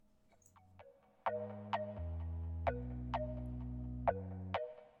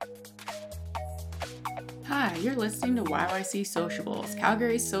Hi, you're listening to YYC Sociables,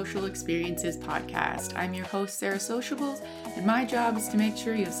 Calgary's social experiences podcast. I'm your host, Sarah Sociables, and my job is to make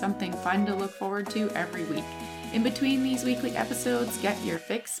sure you have something fun to look forward to every week. In between these weekly episodes, get your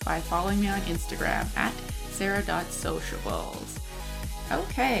fix by following me on Instagram at sarah.sociables.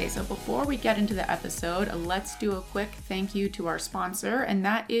 Okay, so before we get into the episode, let's do a quick thank you to our sponsor, and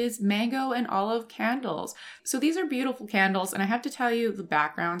that is Mango and Olive Candles. So these are beautiful candles, and I have to tell you the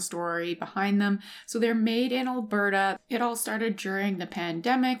background story behind them. So they're made in Alberta. It all started during the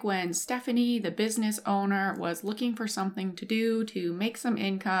pandemic when Stephanie, the business owner, was looking for something to do to make some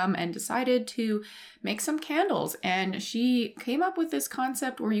income and decided to make some candles. And she came up with this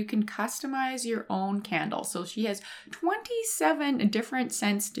concept where you can customize your own candle. So she has 27 different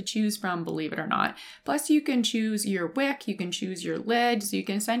scents to choose from, believe it or not. Plus you can choose your wick, you can choose your lid, so you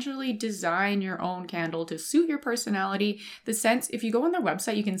can essentially design your own candle to suit your personality. The scents, if you go on their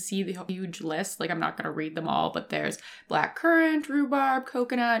website, you can see the huge list. Like, I'm not going to read them all, but there's black currant, rhubarb,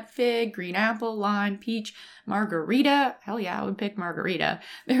 coconut, fig, green apple, lime, peach, margarita. Hell yeah, I would pick margarita.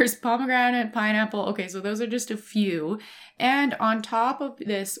 There's pomegranate, pineapple. Okay, so those are just a few. And on top of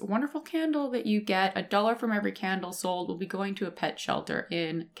this wonderful candle that you get, $1 from every candle sold will be going to a pet shelter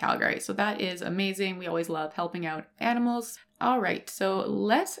in Calgary. So that is amazing. We always love helping out animals. All right, so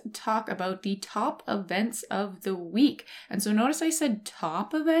let's talk about the top events of the week. And so notice I said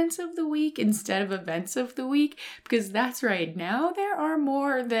top events of the week instead of events of the week, because that's right. Now there are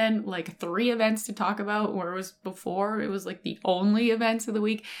more than like 3 events to talk about, where it was before, it was like the only events of the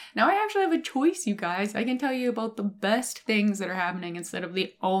week. Now I actually have a choice, you guys. I can tell you about the best things that are happening instead of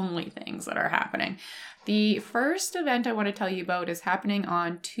the only things that are happening. The first event I want to tell you about is happening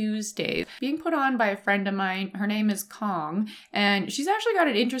on Tuesday, being put on by a friend of mine. Her name is Kong, and she's actually got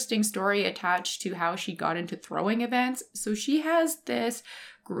an interesting story attached to how she got into throwing events. So she has this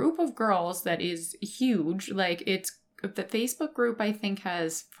group of girls that is huge. Like, it's the Facebook group, I think,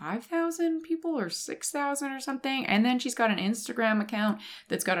 has 5,000 people or 6,000 or something. And then she's got an Instagram account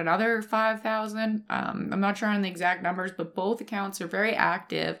that's got another 5,000. I'm not sure on the exact numbers, but both accounts are very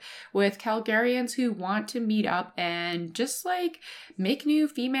active with Calgarians who want to meet up and just like make new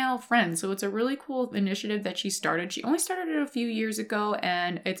female friends. So it's a really cool initiative that she started. She only started it a few years ago,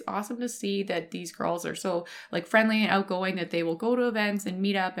 and it's awesome to see that these girls are so like friendly and outgoing that they will go to events and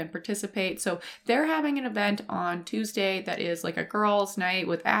meet up and participate. So they're having an event on Tuesday that is like a girls' night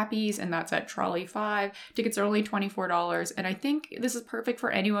with appies, and that's at Trolley 5. Tickets are only $24, and I think this is perfect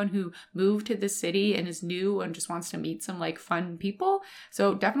for anyone who moved to the city and is new and just wants to meet some like fun people.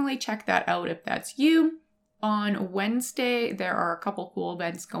 So definitely check that out if that's you. On Wednesday, there are a couple cool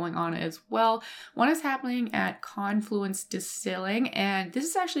events going on as well. One is happening at Confluence Distilling, and this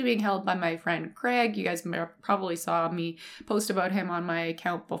is actually being held by my friend Craig. You guys probably saw me post about him on my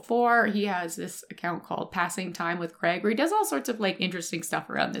account before. He has this account called Passing Time with Craig, where he does all sorts of like interesting stuff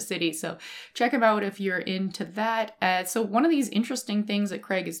around the city. So check him out if you're into that. So one of these interesting things that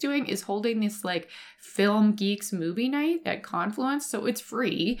Craig is doing is holding this like Film Geeks movie night at Confluence. So it's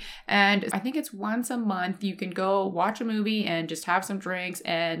free, and I think it's once a month. You can go watch a movie and just have some drinks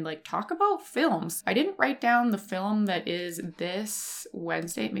and like talk about films. I didn't write down the film that is this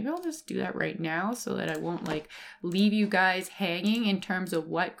Wednesday. Maybe I'll just do that right now so that I won't like leave you guys hanging in terms of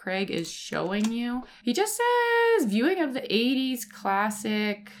what Craig is showing you. He just says viewing of the 80s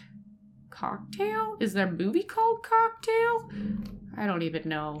classic Cocktail. Is there a movie called Cocktail? I don't even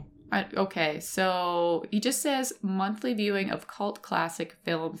know. Okay, so he just says monthly viewing of cult classic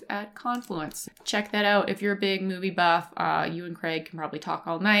films at Confluence. Check that out. If you're a big movie buff, you and Craig can probably talk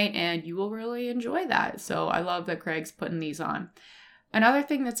all night and you will really enjoy that. So I love that Craig's putting these on. Another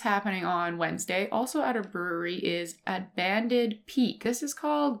thing that's happening on Wednesday, also at a brewery, is at Banded Peak. This is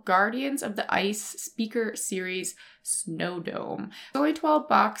called Guardians of the Ice Speaker Series Snow Dome. It's only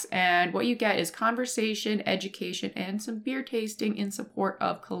 $12, and what you get is conversation, education, and some beer tasting in support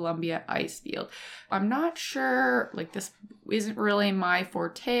of Columbia Icefield. I'm not sure, like, this isn't really my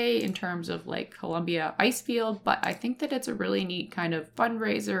forte in terms of like Columbia Icefield, but I think that it's a really neat kind of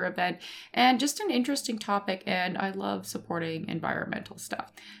fundraiser event and just an interesting topic, and I love supporting environmental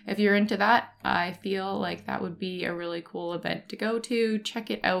stuff. If you're into that, I feel like that would be a really cool event to go to. Check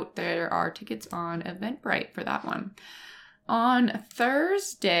it out. There are tickets on Eventbrite for that one. On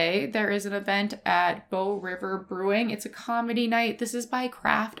Thursday, there is an event at Bow River Brewing. It's a comedy night. This is by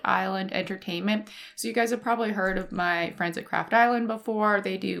Craft Island Entertainment. So you guys have probably heard of my friends at Craft Island before.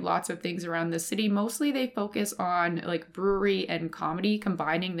 They do lots of things around the city. Mostly they focus on like brewery and comedy,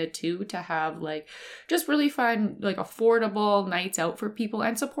 combining the two to have like just really fun, like affordable nights out for people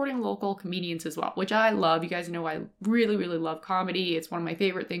and supporting local comedians as well, which I love. You guys know I really, really love comedy. It's one of my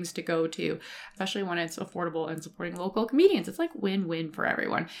favorite things to go to, especially when it's affordable and supporting local comedians. It's like win-win for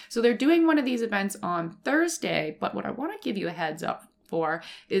everyone. So they're doing one of these events on Thursday, but what I want to give you a heads up for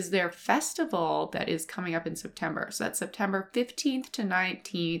is their festival that is coming up in September. So that's September 15th to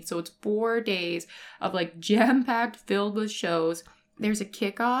 19th. So it's 4 days of like jam-packed, filled with shows. There's a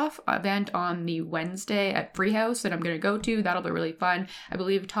kickoff event on the Wednesday at Freehouse that I'm going to go to. That'll be really fun. I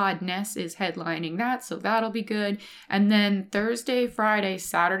believe Todd Ness is headlining that, so that'll be good. And then Thursday, Friday,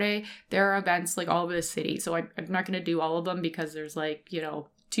 Saturday, there are events like all over the city. So I'm not going to do all of them because there's like,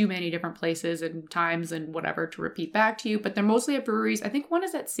 too many different places and times and whatever to repeat back to you, but they're mostly at breweries. I think one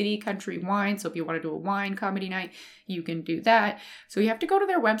is at City Country Wine, so if you want to do a wine comedy night, you can do that. So you have to go to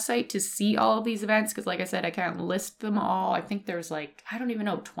their website to see all of these events, because like I said, I can't list them all. I think there's like,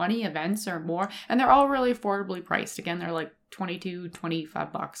 20 events or more, and they're all really affordably priced. Again, they're like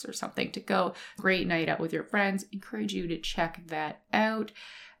 $25 or something to go. Great night out with your friends. Encourage you to check that out.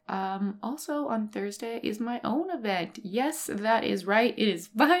 Also on Thursday is my own event. Yes, that is right. It is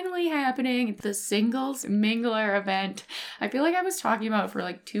finally happening. The Singles Mingler event. I feel like I was talking about it for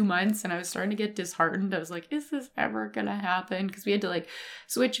like 2 months and I was starting to get disheartened. I was like, is this ever gonna happen? Because we had to like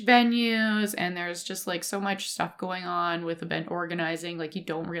switch venues and there's just like so much stuff going on with event organizing. Like you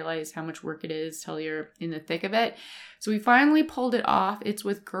don't realize how much work it is till you're in the thick of it. So we finally pulled it off. It's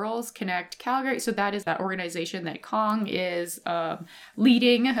with Girls Connect Calgary. So that is that organization that Kong is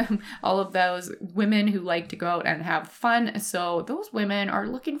leading, all of those women who like to go out and have fun. So those women are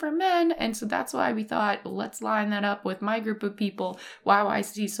looking for men. And so that's why we thought, let's line that up with my group of people,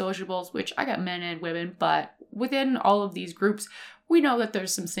 YYC Sociables, which I got men and women, but within all of these groups, we know that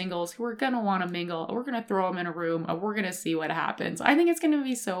there's some singles who are going to want to mingle. We're going to throw them in a room and we're going to see what happens. I think it's going to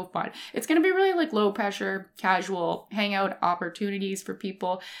be so fun. It's going to be really like low pressure, casual hangout opportunities for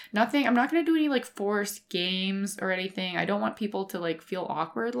people. I'm not going to do any like forced games or anything. I don't want people to like feel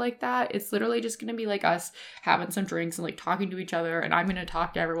awkward like that. It's literally just going to be like us having some drinks and like talking to each other. And I'm going to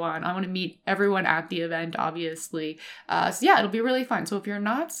talk to everyone. I want to meet everyone at the event, obviously. So yeah, it'll be really fun. So if you're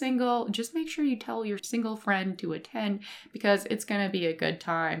not single, just make sure you tell your single friend to attend because it's going to be a good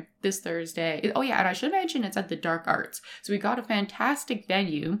time this Thursday. Oh yeah, and I should mention it's at the Dark Arts. So we got a fantastic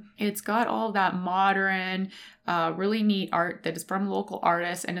venue. It's got all that modern, really neat art that is from local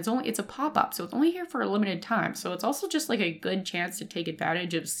artists, and it's a pop-up, so it's only here for a limited time. So it's also just like a good chance to take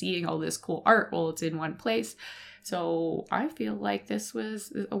advantage of seeing all this cool art while it's in one place. So I feel like this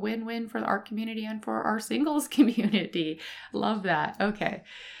was a win-win for the art community and for our singles community. Love that. Okay.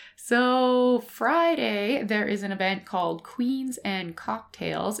 So Friday, there is an event called Queens and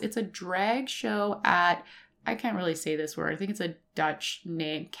Cocktails. It's a drag show at, I can't really say this word. I think it's a Dutch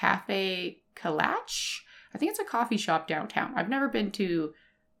name, Café Kalach. I think it's a coffee shop downtown. I've never been to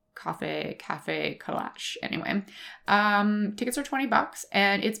Café Kalach. Anyway, tickets are $20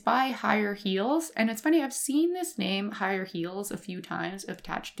 and it's by Higher Heels. And it's funny, I've seen this name Higher Heels a few times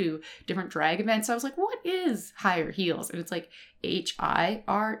attached to different drag events. So I was like, what is Higher Heels? And it's like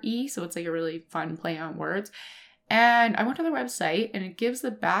HIRE. So it's like a really fun play on words. And I went to their website and it gives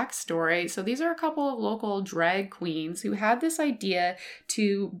the backstory. So these are a couple of local drag queens who had this idea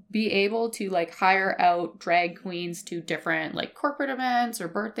to be able to like hire out drag queens to different like corporate events or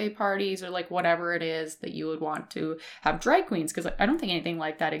birthday parties or like whatever it is that you would want to have drag queens. Because I don't think anything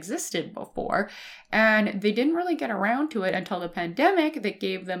like that existed before. And they didn't really get around to it until the pandemic that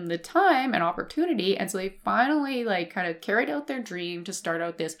gave them the time and opportunity. And so they finally like kind of carried out their dream to start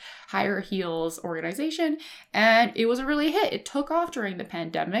out this Higher Heels organization. And it was a really hit. It took off during the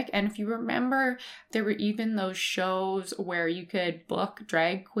pandemic. And if you remember, there were even those shows where you could book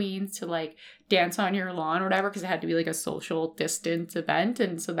drag queens to like dance on your lawn or whatever, because it had to be like a social distance event.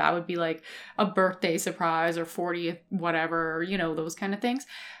 And so that would be like a birthday surprise or 40th, whatever, those kind of things.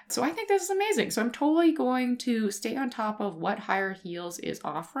 So I think this is amazing. So I'm totally going to stay on top of what Higher Heels is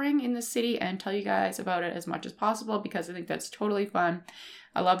offering in the city and tell you guys about it as much as possible because I think that's totally fun.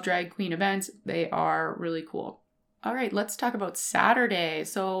 I love drag queen events. They are really cool. All right, let's talk about Saturday.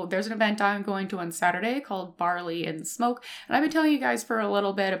 So there's an event I'm going to on Saturday called Barley and Smoke. And I've been telling you guys for a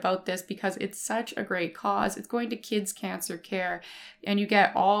little bit about this because it's such a great cause. It's going to Kids Cancer Care, and you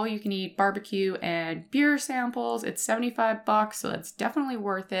get all you can eat barbecue and beer samples. It's $75, so that's definitely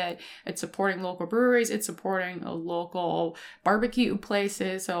worth it. It's supporting local breweries. It's supporting local barbecue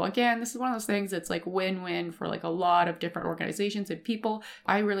places. So again, this is one of those things that's like win-win for like a lot of different organizations and people.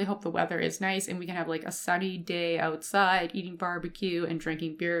 I really hope the weather is nice and we can have like a sunny day outside eating barbecue and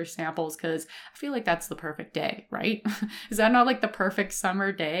drinking beer samples, because I feel like that's the perfect day, right? Is that not like the perfect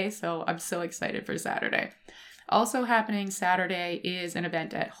summer day? So I'm so excited for Saturday. Also happening Saturday is an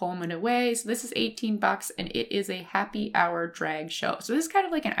event at Home and Away. So this is $18 and it is a happy hour drag show. So this is kind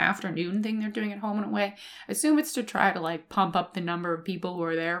of like an afternoon thing they're doing at Home and Away. I assume it's to try to like pump up the number of people who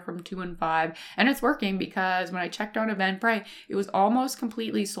are there from 2 and 5. And it's working because when I checked on Eventbrite, it was almost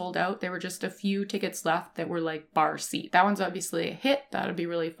completely sold out. There were just a few tickets left that were like bar seat. That one's obviously a hit. That'll be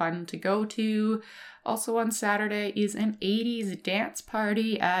really fun to go to. Also on Saturday is an 80s dance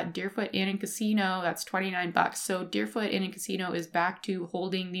party at Deerfoot Inn and Casino. That's $29. So Deerfoot Inn and Casino is back to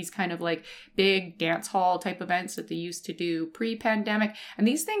holding these kind of like big dance hall type events that they used to do pre-pandemic. And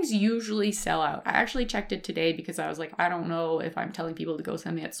these things usually sell out. I actually checked it today because I was like, I don't know if I'm telling people to go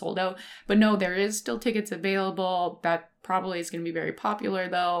something that's sold out. But no, there is still tickets available. That probably is going to be very popular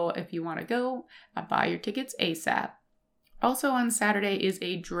though. If you want to go, buy your tickets ASAP. Also on Saturday is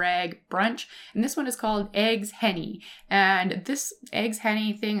a drag brunch, and this one is called Eggs Henny. And this Eggs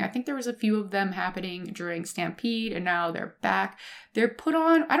Henny thing, I think there was a few of them happening during Stampede, and now they're back. They're put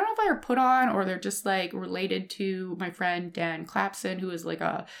on, I don't know if they're put on or they're just like related to my friend Dan Clapson, who is like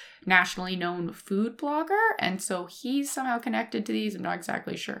a nationally known food blogger. And so he's somehow connected to these. I'm not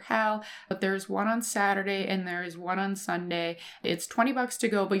exactly sure how, but there's one on Saturday and there is one on Sunday. It's $20 to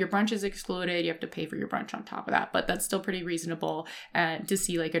go, but your brunch is excluded. You have to pay for your brunch on top of that, but that's still pretty reasonable to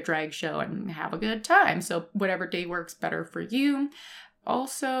see like a drag show and have a good time. So whatever day works better for you.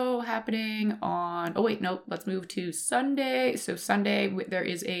 Also happening on, let's move to Sunday. So Sunday, there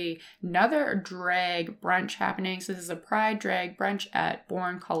is another drag brunch happening. So this is a Pride drag brunch at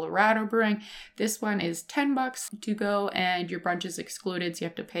Bourne, Colorado Brewing. This one is $10 to go and your brunch is excluded, so you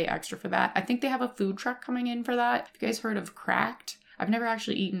have to pay extra for that. I think they have a food truck coming in for that. Have you guys heard of Cracked? I've never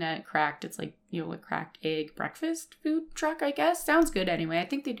actually eaten at Cracked. It's like, a cracked egg breakfast food truck, I guess. Sounds good anyway. I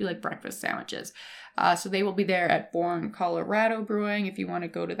think they do like breakfast sandwiches. So they will be there at Bourne, Colorado Brewing if you want to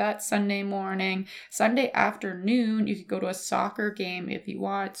go to that Sunday morning. Sunday afternoon, you could go to a soccer game if you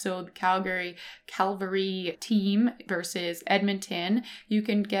want. So the Calvary team versus Edmonton. You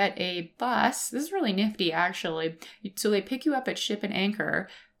can get a bus. This is really nifty, actually. So they pick you up at Ship and Anchor,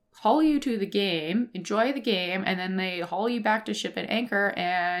 haul you to the game, enjoy the game, and then they haul you back to Ship and Anchor,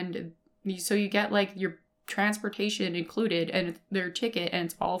 and so you get like your transportation included and their ticket, and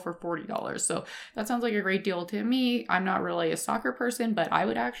it's all for $40. So that sounds like a great deal to me. I'm not really a soccer person, but I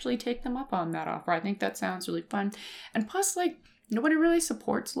would actually take them up on that offer. I think that sounds really fun. And plus, like, nobody really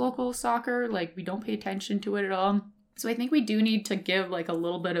supports local soccer. Like, we don't pay attention to it at all. So I think we do need to give like a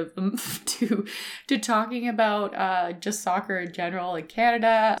little bit of oomph to talking about just soccer in general in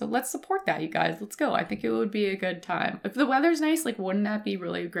Canada. So let's support that, you guys. Let's go. I think it would be a good time. If the weather's nice, like, wouldn't that be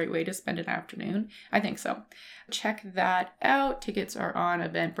really a great way to spend an afternoon? I think so. Check that out. Tickets are on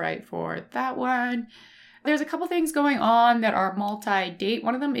Eventbrite for that one. There's a couple things going on that are multi-date.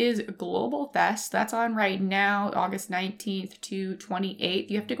 One of them is Global Fest. That's on right now, August 19th to 28th.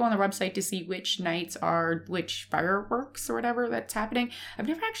 You have to go on the website to see which nights are which fireworks or whatever that's happening. I've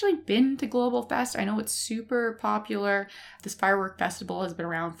never actually been to Global Fest. I know it's super popular. This firework festival has been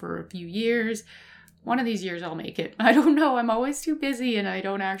around for a few years. One of these years I'll make it. I don't know. I'm always too busy and I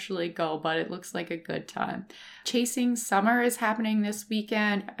don't actually go, but it looks like a good time. Chasing Summer is happening this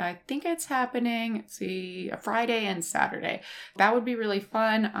weekend. I think it's happening, Friday and Saturday. That would be really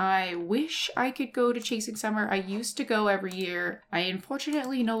fun. I wish I could go to Chasing Summer. I used to go every year. I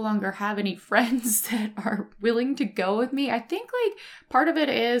unfortunately no longer have any friends that are willing to go with me. I think like part of it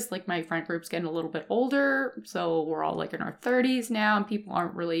is like my friend group's getting a little bit older. So we're all like in our 30s now and people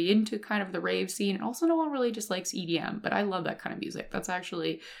aren't really into kind of the rave scene. And also no one really just likes EDM, but I love that kind of music. That's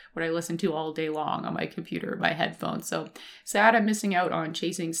actually what I listen to all day long on my computer, my headphones. So sad I'm missing out on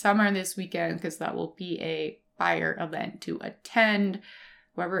Chasing Summer this weekend because that will be a fire event to attend.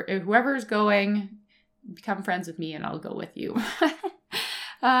 Whoever's going, become friends with me and I'll go with you.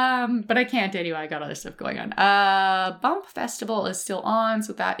 But I can't anyway. I got other stuff going on. Bump Festival is still on.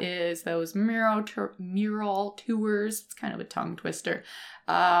 So that is those mural tours. It's kind of a tongue twister.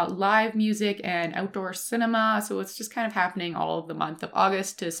 Live music and outdoor cinema. So it's just kind of happening all of the month of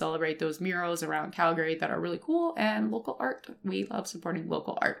August to celebrate those murals around Calgary that are really cool, and local art. We love supporting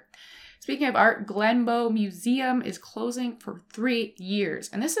local art. Speaking of art, Glenbow Museum is closing for 3 years.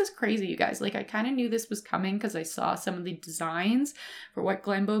 And this is crazy, you guys. Like, I kind of knew this was coming because I saw some of the designs for what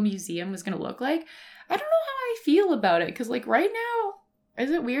Glenbow Museum was going to look like. I don't know how I feel about it because, like, right now, is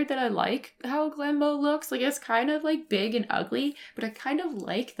it weird that I like how Glenbow looks? Like, it's kind of, like, big and ugly, but I kind of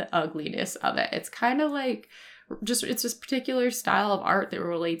like the ugliness of it. It's kind of like... it's this particular style of art that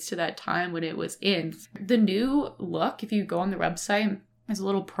relates to that time when it was in. The new look, if you go on the website... there's a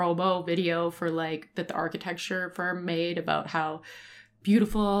little promo video for like that the architecture firm made about how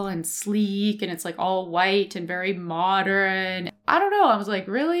beautiful and sleek, and it's like all white and very modern. I don't know. I was like,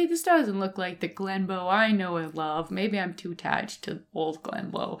 really? This doesn't look like the Glenbow I know and love. Maybe I'm too attached to old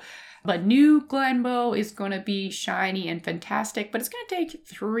Glenbow. But new Glenbow is going to be shiny and fantastic, but it's going to take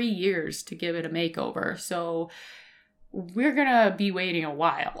 3 years to give it a makeover. So we're going to be waiting a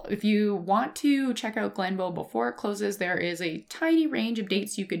while. If you want to check out Glenbow before it closes, there is a tiny range of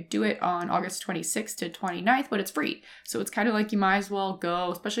dates. You could do it on August 26th to 29th, but it's free. So it's kind of like you might as well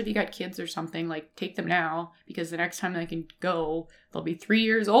go, especially if you got kids or something, like take them now, because the next time they can go, they'll be 3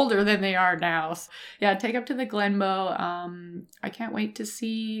 years older than they are now. So yeah, take up to the Glenbow. I can't wait to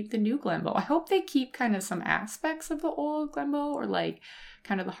see the new Glenbow. I hope they keep kind of some aspects of the old Glenbow, or like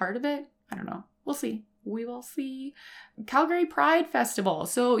kind of the heart of it. I don't know. We'll see. We will see. Calgary Pride Festival.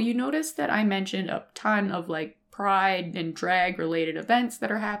 So you notice that I mentioned a ton of like pride and drag related events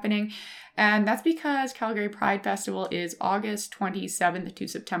that are happening. And that's because Calgary Pride Festival is August 27th to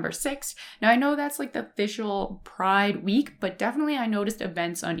September 6th. Now I know that's like the official Pride week, but definitely I noticed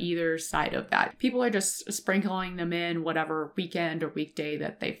events on either side of that. People are just sprinkling them in whatever weekend or weekday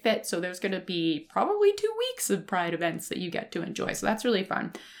that they fit. So there's going to be probably 2 weeks of Pride events that you get to enjoy. So that's really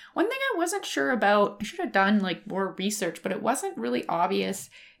fun. One thing I wasn't sure about, I should have done like more research, but it wasn't really obvious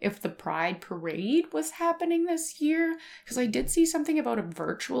if the Pride Parade was happening this year, because I did see something about a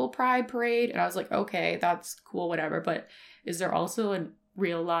virtual Pride Parade, and I was like, okay, that's cool, whatever, but is there also a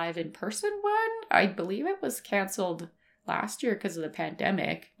real live in-person one? I believe it was canceled last year because of the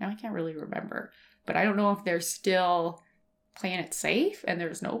pandemic. Now I can't really remember, but I don't know if they're still playing it safe and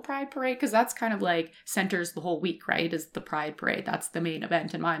there's no Pride Parade, because that's kind of like centers the whole week, right? Is the Pride Parade. That's the main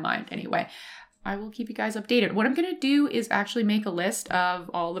event in my mind anyway. I will keep you guys updated. What I'm going to do is actually make a list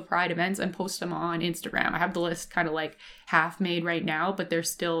of all the Pride events and post them on Instagram. I have the list kind of like half made right now, but they're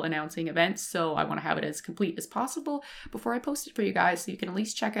still announcing events. So I want to have it as complete as possible before I post it for you guys. So you can at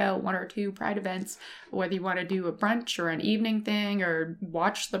least check out 1 or 2 Pride events, whether you want to do a brunch or an evening thing or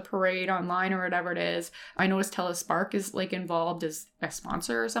watch the parade online or whatever it is. I noticed Telespark is like involved as a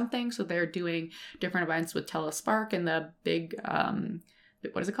sponsor or something. So they're doing different events with Telespark and the big,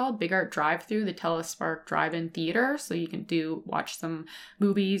 what is it called? Big Art Drive-Thru, the Telespark Drive-In Theater. So you can watch some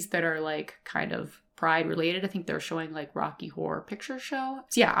movies that are like kind of Pride related. I think they're showing like Rocky Horror Picture Show.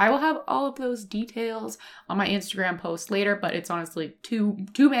 So yeah, I will have all of those details on my Instagram post later, but it's honestly too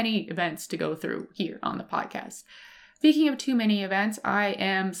many events to go through here on the podcast. Speaking of too many events, I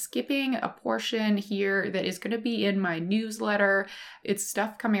am skipping a portion here that is going to be in my newsletter. It's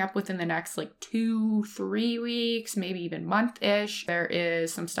stuff coming up within the next like 2-3 weeks, maybe even month-ish. There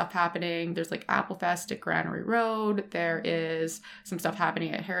is some stuff happening. There's like Applefest at Granary Road. There is some stuff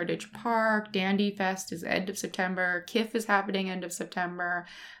happening at Heritage Park. Dandy Fest is end of September. KIF is happening end of September.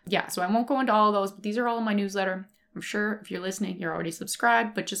 Yeah, so I won't go into all of those, but these are all in my newsletter. I'm sure if you're listening, you're already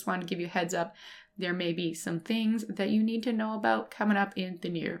subscribed, but just wanted to give you a heads up. There may be some things that you need to know about coming up in the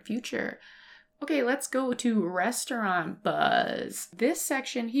near future. Okay, let's go to Restaurant Buzz. This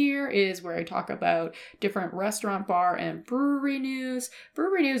section here is where I talk about different restaurant, bar, and brewery news.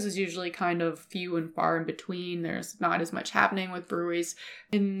 Brewery news is usually kind of few and far in between. There's not as much happening with breweries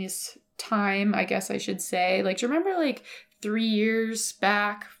in this time, I guess I should say. Like, do you remember like 3 years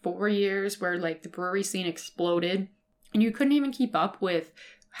back, 4 years, where like the brewery scene exploded and you couldn't even keep up with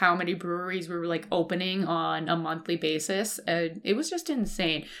how many breweries were like opening on a monthly basis, and it was just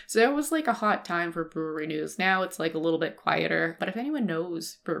insane. So there was like a hot time for brewery news. Now it's like a little bit quieter, but if anyone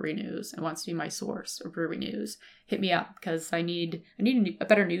knows brewery news and wants to be my source of brewery news, hit me up, because I need a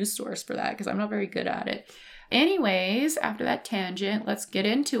better news source for that, because I'm not very good at it. Anyways, after that tangent, let's get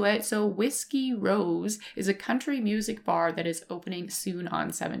into it. So Whiskey Rose is a country music bar that is opening soon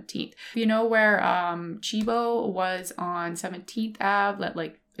on 17th. You know where Chibo was on 17th Ave, that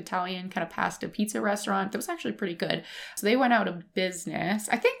like Italian kind of pasta pizza restaurant that was actually pretty good. So they went out of business.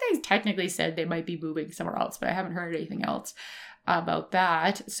 I think they technically said they might be moving somewhere else, but I haven't heard anything else about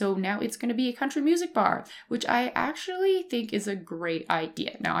that. So now it's going to be a country music bar, which I actually think is a great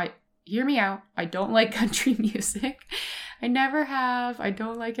idea. Now, hear me out. I don't like country music. I never have. I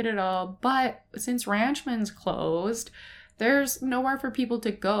don't like it at all. But since Ranchman's closed, there's nowhere for people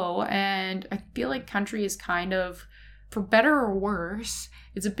to go. And I feel like country is kind of, for better or worse,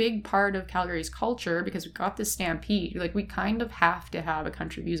 it's a big part of Calgary's culture because we got this stampede. Like, we kind of have to have a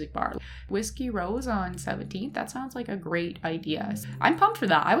country music bar. Whiskey Rose on 17th, that sounds like a great idea. I'm pumped for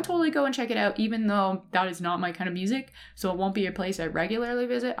that. I would totally go and check it out, even though that is not my kind of music. So it won't be a place I regularly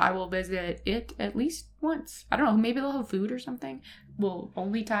visit. I will visit it at least once. I don't know, maybe they'll have food or something. Well,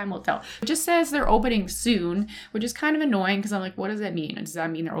 only time will tell. It just says they're opening soon, which is kind of annoying because I'm like, what does that mean? Does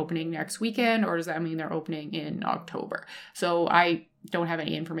that mean they're opening next weekend, or does that mean they're opening in October? So I don't have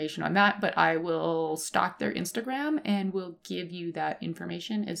any information on that, but I will stalk their Instagram and will give you that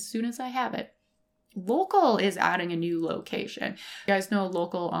information as soon as I have it. Local is adding a new location. You guys know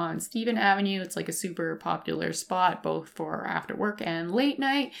Local on Stephen Avenue. It's like a super popular spot, both for after work and late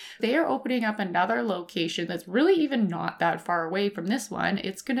night. They are opening up another location that's really even not that far away from this one.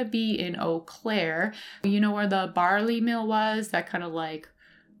 It's going to be in Eau Claire. You know where the barley mill was? That kind of like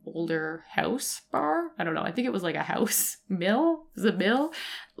older house bar. I don't know. I think it was like a house mill. Is a mill.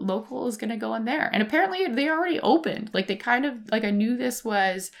 Local is going to go in there. And apparently they already opened. Like, they kind of, like, I knew this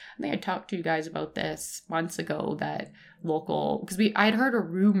was, I think I talked to you guys about this months ago, that Local, because I'd heard a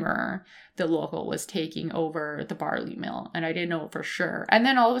rumor that Local was taking over the barley mill, and I didn't know it for sure. And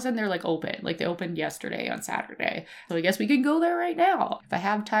then all of a sudden they're like open. Like, they opened yesterday on Saturday. So I guess we can go there right now. If I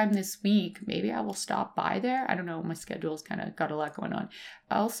have time this week, maybe I will stop by there. I don't know. My schedule's kind of got a lot going on.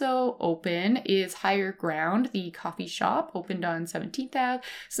 Also open is Higher Ground, the coffee shop, opened on 17th Ave.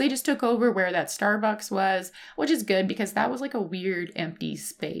 So they just took over where that Starbucks was, which is good because that was like a weird empty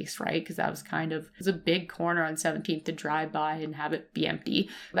space, right? Because that was kind of, it was a big corner on 17th to drive by and have it be empty.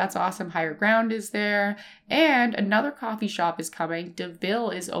 That's awesome. Higher Ground is there. And another coffee shop is coming. DeVille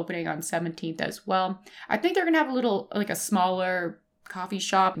is opening on 17th as well. I think they're going to have a little, like a smaller coffee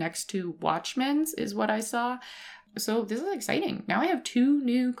shop next to Watchman's is what I saw. So this is exciting. Now I have 2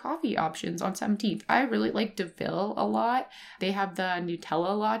 new coffee options on 17th. I really like DeVille a lot. They have the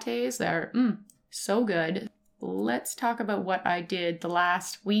Nutella lattes. They're so good. Let's talk about what I did the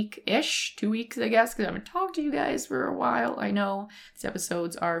last week-ish, 2 weeks, I guess, because I haven't talked to you guys for a while. I know these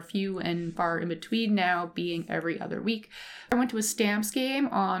episodes are few and far in between now, being every other week. I went to a Stamps game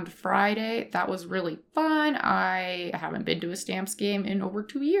on Friday. That was really fun. I haven't been to a Stamps game in over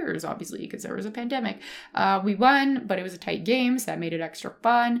 2 years, obviously, because there was a pandemic. We won, but it was a tight game, so that made it extra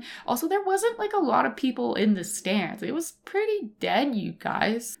fun. Also, there wasn't like a lot of people in the stands. It was pretty dead, you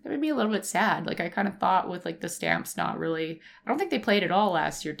guys. That made me a little bit sad. Like, I kind of thought with like the Stamps not really, I don't think they played at all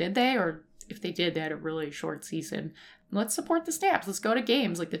last year, did they? Or if they did, they had a really short season. Let's support the Stamps. Let's go to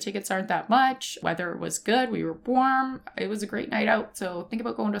games. Like, the tickets aren't that much. Weather was good. We were warm. It was a great night out. So think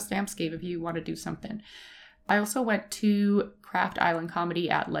about going to a Stamps game if you want to do something. I also went to Craft Island Comedy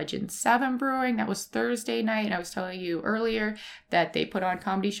at Legend 7 Brewing. That was Thursday night. I was telling you earlier that they put on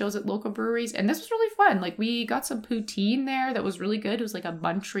comedy shows at local breweries, and this was really fun. Like, we got some poutine there that was really good. It was like a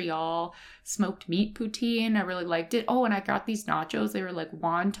Montreal smoked meat poutine. I really liked it. Oh, and I got these nachos. They were like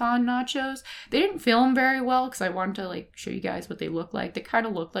wonton nachos. They didn't film very well because I wanted to like show you guys what they look like. They kind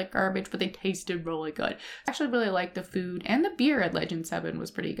of looked like garbage, but they tasted really good. I actually really liked the food, and the beer at Legend 7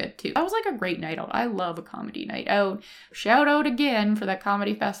 was pretty good too. That was like a great night out. I love a comedy night out. Shout out again for that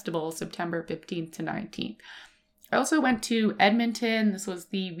comedy festival, September 15th to 19th. I also went to Edmonton. This was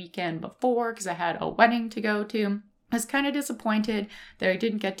the weekend before because I had a wedding to go to. I was kind of disappointed that I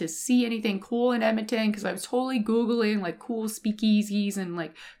didn't get to see anything cool in Edmonton because I was totally Googling like cool speakeasies and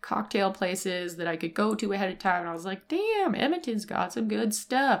like cocktail places that I could go to ahead of time. And I was like, damn, Edmonton's got some good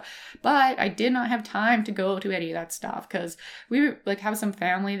stuff. But I did not have time to go to any of that stuff because we were, like, have some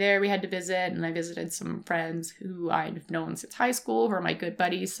family there we had to visit. And I visited some friends who I've known since high school who are my good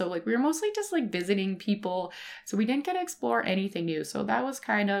buddies. So like we were mostly just like visiting people. So we didn't get to explore anything new. So that was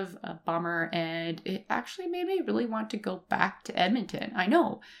kind of a bummer. And it actually made me really want to go back to Edmonton. I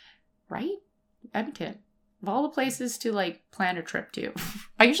know, right? Edmonton. Of all the places to like plan a trip to.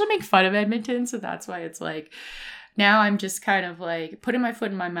 I usually make fun of Edmonton, so that's why it's like, now I'm just kind of like putting my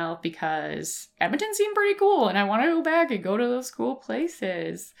foot in my mouth because Edmonton seemed pretty cool and I want to go back and go to those cool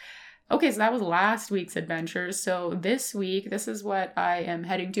places. Okay, so that was last week's adventures. So this week, this is what I am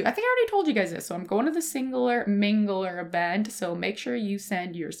heading to. I think I already told you guys this. So I'm going to the Singular Mingler event. So make sure you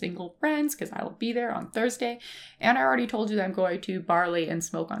send your single friends because I will be there on Thursday. And I already told you that I'm going to Barley and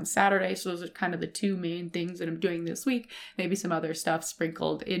Smoke on Saturday. So those are kind of the two main things that I'm doing this week. Maybe some other stuff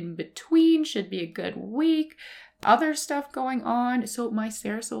sprinkled in between. Should be a good week. Other stuff going on. So my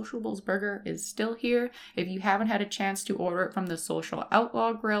Sarah Sociables burger is still here. If you haven't had a chance to order it from the Social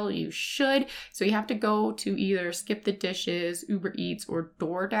Outlaw Grill, you should. So you have to go to either Skip the Dishes, Uber Eats, or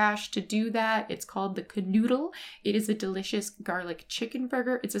DoorDash to do that. It's called the Canoodle. It is a delicious garlic chicken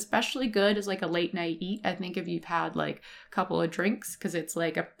burger. It's especially good as like a late night eat. I think if you've had like a couple of drinks, because it's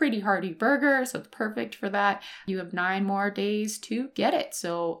like a pretty hearty burger. So it's perfect for that. You have 9 more days to get it.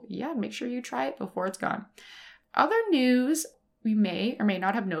 So yeah, make sure you try it before it's gone. Other news we may or may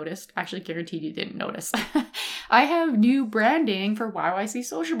not have noticed, actually guaranteed you didn't notice. I have new branding for YYC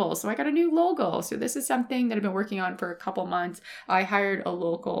Sociables. So I got a new logo. So this is something that I've been working on for a couple months. I hired a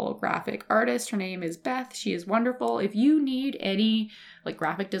local graphic artist. Her name is Beth. She is wonderful. If you need any like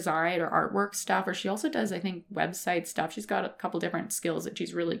graphic design or artwork stuff, or she also does, I think, website stuff. She's got a couple different skills that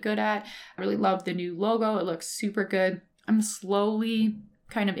she's really good at. I really love the new logo. It looks super good. I'm slowly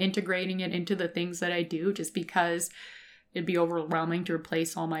kind of integrating it into the things that I do just because it'd be overwhelming to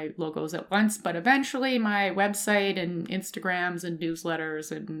replace all my logos at once. But eventually my website and Instagrams and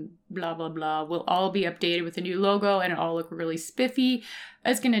newsletters and blah, blah, blah will all be updated with a new logo and it all look really spiffy.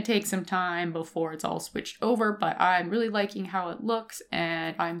 It's going to take some time before it's all switched over, but I'm really liking how it looks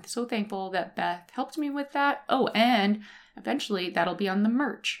and I'm so thankful that Beth helped me with that. Oh, and eventually that'll be on the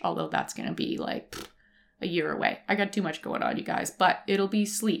merch, although that's going to be like a year away. I got too much going on, you guys, but it'll be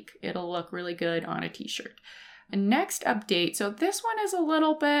sleek. It'll look really good on a t-shirt. And next update. So this one is a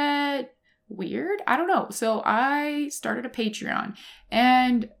little bit weird. I don't know. So I started a Patreon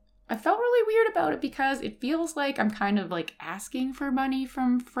and I felt really weird about it because it feels like I'm kind of like asking for money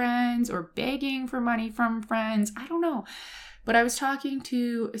from friends or begging for money from friends. I don't know. But I was talking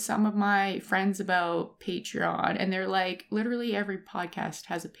to some of my friends about Patreon and they're like, literally every podcast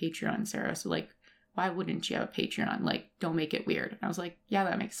has a Patreon, Sarah. So like, why wouldn't you have a Patreon? Like, don't make it weird. And I was like, yeah,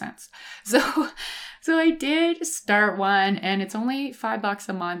 that makes sense. So I did start one and it's only $5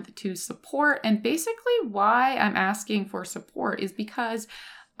 a month to support. And basically why I'm asking for support is because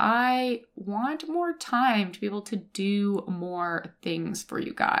I want more time to be able to do more things for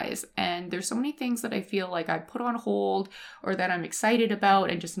you guys. And there's so many things that I feel like I put on hold or that I'm excited about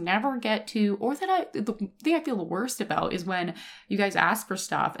and just never get to, or that the thing I feel the worst about is when you guys ask for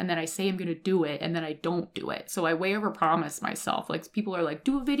stuff and then I say I'm going to do it and then I don't do it. So I way over promise myself. Like people are like,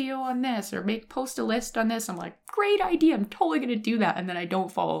 do a video on this or post a list on this. I'm like, great idea. I'm totally going to do that. And then I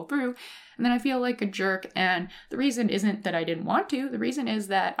don't follow through. And then I feel like a jerk. And the reason isn't that I didn't want to. The reason is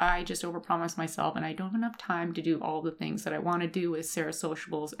that I just overpromised myself and I don't have enough time to do all the things that I want to do with Sarah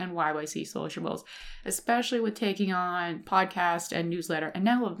Sociables and YYC Sociables, especially with taking on podcast and newsletter and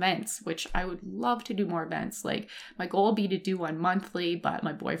now events, which I would love to do more events. Like my goal would be to do one monthly, but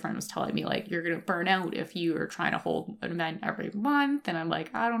my boyfriend was telling me like, you're going to burn out if you are trying to hold an event every month. And I'm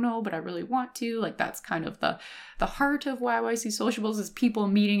like, I don't know, but I really want to. Like that's kind of the heart of YYC Sociables is people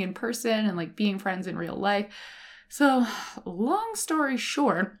meeting in person and like being friends in real life. So long story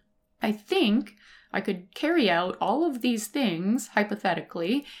short, I think I could carry out all of these things,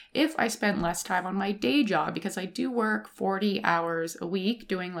 hypothetically, if I spent less time on my day job, because I do work 40 hours a week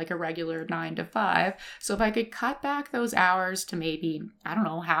doing like a regular 9 to 5. So if I could cut back those hours to maybe, I don't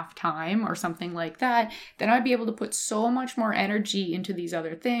know, half time or something like that, then I'd be able to put so much more energy into these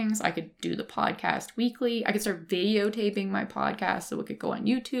other things. I could do the podcast weekly. I could start videotaping my podcast so it could go on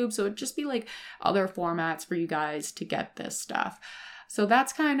YouTube. So it'd just be like other formats for you guys to get this stuff. So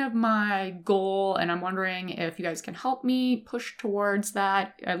that's kind of my goal, and I'm wondering if you guys can help me push towards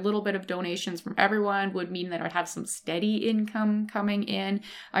that. A little bit of donations from everyone would mean that I'd have some steady income coming in.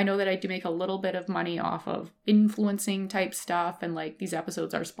 I know that I do make a little bit of money off of influencing type stuff, and like these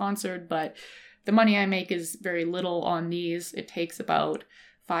episodes are sponsored, but the money I make is very little on these. It takes about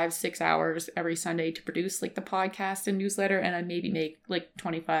 5-6 hours every Sunday to produce like the podcast and newsletter, and I maybe make like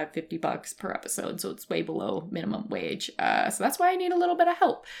 $25-$50 per episode, so it's way below minimum wage. So that's why I need a little bit of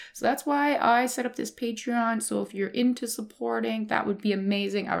help. So that's why I set up this Patreon. So if you're into supporting, that would be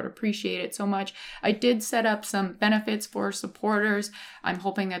amazing. I would appreciate it so much. I did set up some benefits for supporters. I'm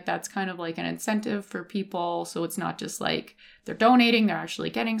hoping that that's kind of like an incentive for people, so it's not just like they're donating, they're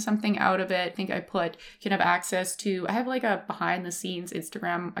actually getting something out of it. I think you can have access to, I have like a behind the scenes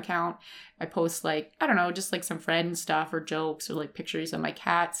Instagram account. I post like, I don't know, just like some friend stuff or jokes or like pictures of my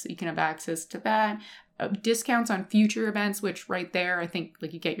cats. You can have access to that. discounts on future events, which right there, I think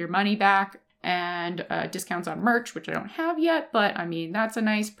like you get your money back, and discounts on merch, which I don't have yet, but I mean, that's a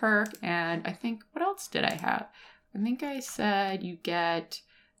nice perk. And I think, what else did I have? I think I said you get...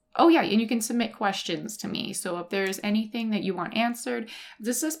 Oh yeah, and you can submit questions to me. So if there's anything that you want answered,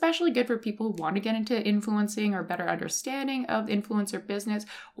 this is especially good for people who want to get into influencing or better understanding of influencer business,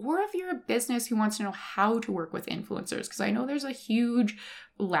 or if you're a business who wants to know how to work with influencers, because I know there's a huge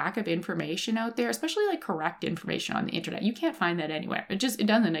lack of information out there, especially like correct information on the internet. You can't find that anywhere. It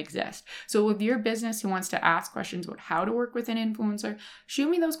doesn't exist. So if you're a business who wants to ask questions about how to work with an influencer,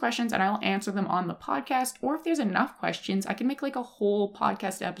 shoot me those questions and I'll answer them on the podcast. Or if there's enough questions, I can make like a whole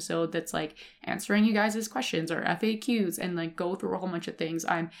podcast episode that's like answering you guys' questions or FAQs and like go through a whole bunch of things.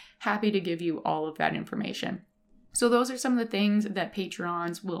 I'm happy to give you all of that information. So those are some of the things that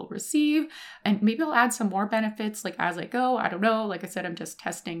Patreons will receive. And maybe I'll add some more benefits like as I go. I don't know. Like I said, I'm just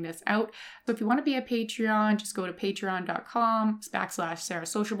testing this out. So if you want to be a Patreon, just go to patreon.com/Sarah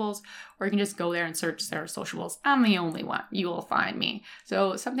Sociables, or you can just go there and search Sarah Sociables. I'm the only one. You will find me.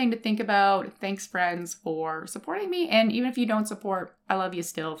 So something to think about. Thanks, friends, for supporting me. And even if you don't support, I love you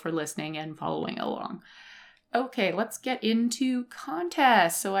still for listening and following along. Okay, let's get into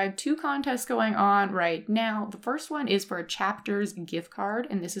contests. So I have 2 contests going on right now. The first one is for a Chapters gift card,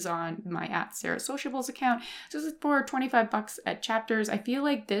 and this is on my @SarahSociables account. So this is for $25 at Chapters. I feel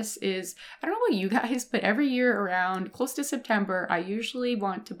like this is, I don't know about you guys, but every year around close to September, I usually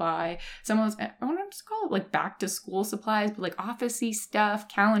want to buy some of those, I want to just call it like back to school supplies, but like office-y stuff,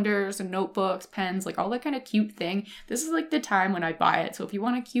 calendars and notebooks, pens, like all that kind of cute thing. This is like the time when I buy it. So if you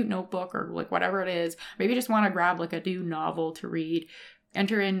want a cute notebook or like whatever it is, maybe just want to grab like a new novel to read,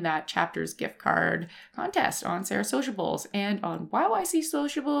 enter in that Chapters gift card contest on Sarah Sociables. And on YYC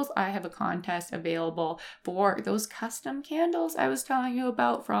Sociables, I have a contest available for those custom candles I was telling you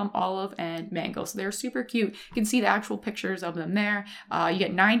about from Olive and Mango. So they're super cute. You can see the actual pictures of them there. You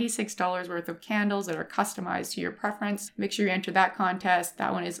get $96 worth of candles that are customized to your preference. Make sure you enter that contest.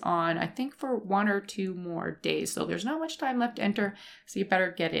 That one is on, I think, for 1 or 2 more days. So there's not much time left to enter, so you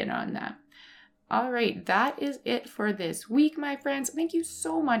better get in on that. All right, that is it for this week, my friends. Thank you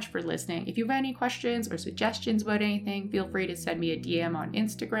so much for listening. If you have any questions or suggestions about anything, feel free to send me a DM on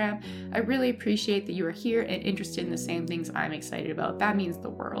Instagram. I really appreciate that you are here and interested in the same things I'm excited about. That means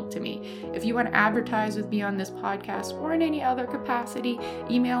the world to me. If you want to advertise with me on this podcast or in any other capacity,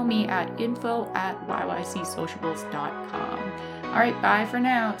 email me at info@yYcsociables.com. All right, bye for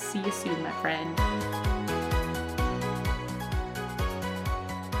now. See you soon, my friend.